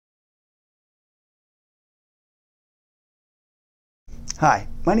Hi,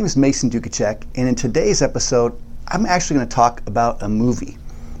 my name is Mason Dukacek, and in today's episode, I'm actually going to talk about a movie.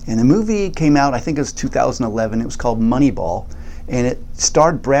 And the movie came out, I think it was 2011. It was called Moneyball, and it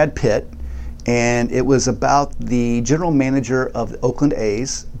starred Brad Pitt, and it was about the general manager of the Oakland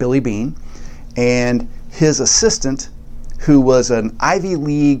A's, Billy Beane, and his assistant, who was an Ivy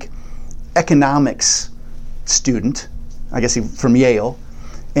League economics student, I guess from Yale,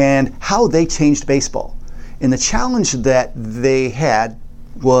 and how they changed baseball. And the challenge that they had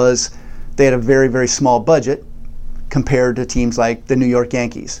was they had a very, very small budget compared to teams like the New York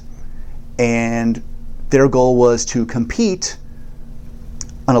Yankees. And their goal was to compete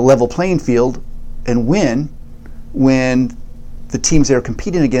on a level playing field and win when the teams they were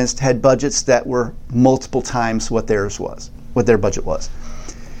competing against had budgets that were multiple times what their budget was.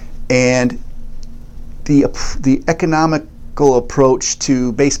 And the economical approach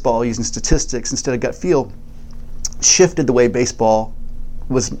to baseball using statistics instead of gut feel shifted the way baseball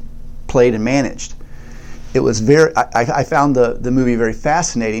was played and managed. It was I found the movie very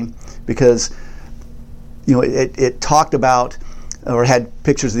fascinating because it talked about or had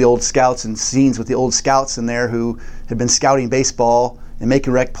pictures of the old scouts and scenes with the old scouts in there who had been scouting baseball and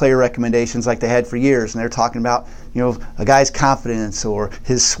making player recommendations like they had for years, and they're talking about a guy's confidence or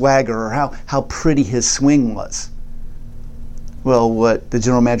his swagger or how pretty his swing was. Well, what the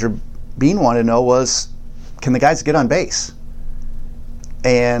general manager Beane wanted to know was, can the guys get on base?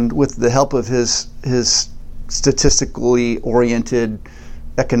 And with the help of his statistically oriented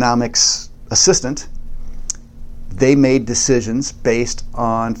economics assistant, they made decisions based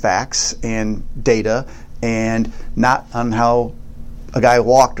on facts and data and not on how a guy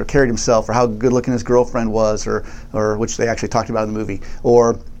walked or carried himself or how good looking his girlfriend was or which they actually talked about in the movie,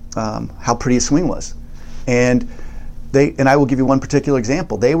 or how pretty his swing was. And I will give you one particular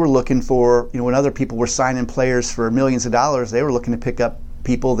example. They were looking for, when other people were signing players for millions of dollars, they were looking to pick up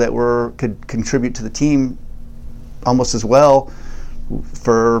people that could contribute to the team almost as well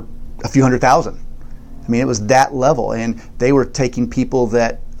for a few $100,000. I mean, it was that level, and they were taking people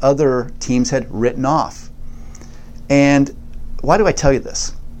that other teams had written off. And why do I tell you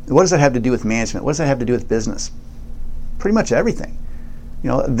this? What does that have to do with management? What does that have to do with business? Pretty much everything.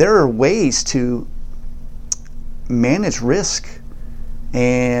 There are ways to manage risk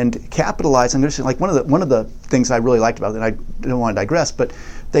and capitalize on this. Like one of the things I really liked about it, and I don't want to digress, but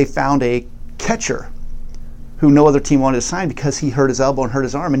they found a catcher who no other team wanted to sign because he hurt his elbow and hurt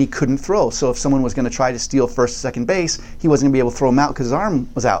his arm and he couldn't throw. So if someone was going to try to steal first or second base, he wasn't going to be able to throw him out because his arm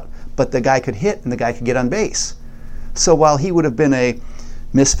was out. But the guy could hit and the guy could get on base. So while he would have been a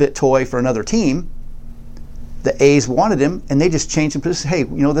misfit toy for another team, the A's wanted him, and they just changed him. Hey,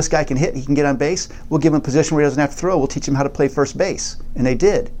 this guy can hit, he can get on base. We'll give him a position where he doesn't have to throw. We'll teach him how to play first base. And they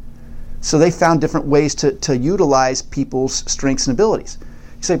did. So they found different ways to utilize people's strengths and abilities.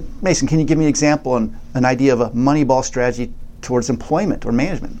 You say, Mason, can you give me an example and an idea of a Moneyball strategy towards employment or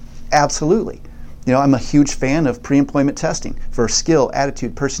management? Absolutely. I'm a huge fan of pre-employment testing for skill,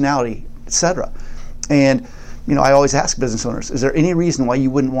 attitude, personality, etc. And I always ask business owners, is there any reason why you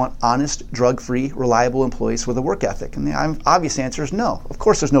wouldn't want honest, drug-free, reliable employees with a work ethic? And the obvious answer is no. Of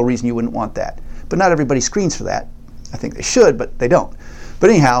course there's no reason you wouldn't want that. But not everybody screens for that. I think they should, but they don't. But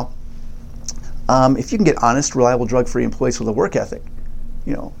anyhow, if you can get honest, reliable, drug-free employees with a work ethic,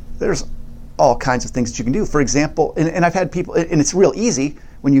 there's all kinds of things that you can do. For example, and I've had people, and it's real easy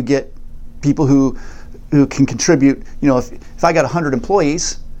when you get people who can contribute. If I got 100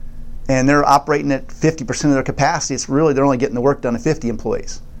 employees, and they're operating at 50% of their capacity, they're only getting the work done to 50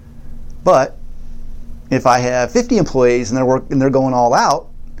 employees. But if I have 50 employees and they're going all out,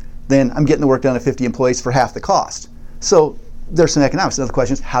 then I'm getting the work done to 50 employees for half the cost. So there's some economics. Another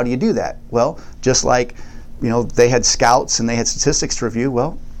question is, how do you do that? Well, just like they had scouts and they had statistics to review.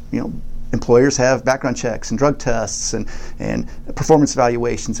 Well, employers have background checks and drug tests and performance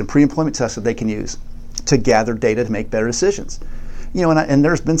evaluations and pre-employment tests that they can use to gather data to make better decisions. And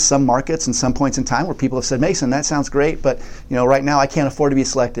there's been some markets and some points in time where people have said, Mason, that sounds great, but right now I can't afford to be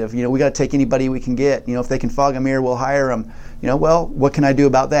selective. We got to take anybody we can get. If they can fog a mirror, we'll hire them. Well, what can I do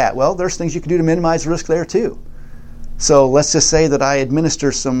about that? Well, there's things you can do to minimize risk there too. So let's just say that I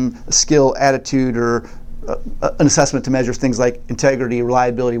administer some skill, attitude, or an assessment to measure things like integrity,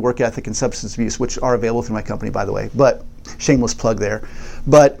 reliability, work ethic, and substance abuse, which are available through my company, by the way. But shameless plug there.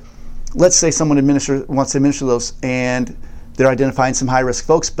 But let's say someone wants to administer those, and they're identifying some high-risk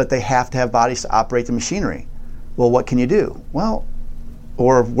folks, but they have to have bodies to operate the machinery. Well, what can you do? Well,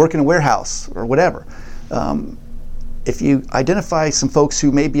 or work in a warehouse or whatever. If you identify some folks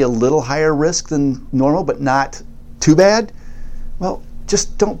who may be a little higher risk than normal, but not too bad, well,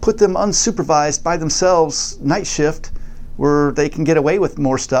 just don't put them unsupervised by themselves night shift where they can get away with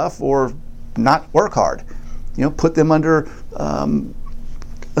more stuff or not work hard. Put them under some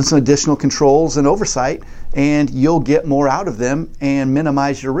additional controls and oversight, and you'll get more out of them and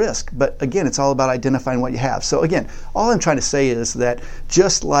minimize your risk. But again, it's all about identifying what you have. So again, all I'm trying to say is that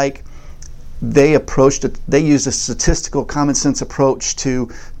just like they used a statistical common sense approach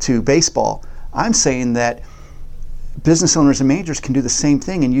to baseball, I'm saying that business owners and managers can do the same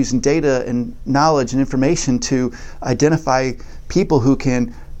thing in using data and knowledge and information to identify people who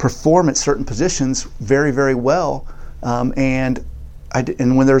can perform at certain positions very, very well, and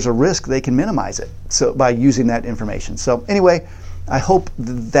when there's a risk, they can minimize it. So by using that information. So anyway, I hope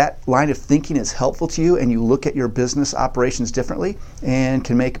that line of thinking is helpful to you, and you look at your business operations differently and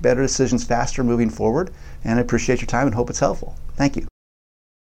can make better decisions faster moving forward. And I appreciate your time and hope it's helpful. Thank you.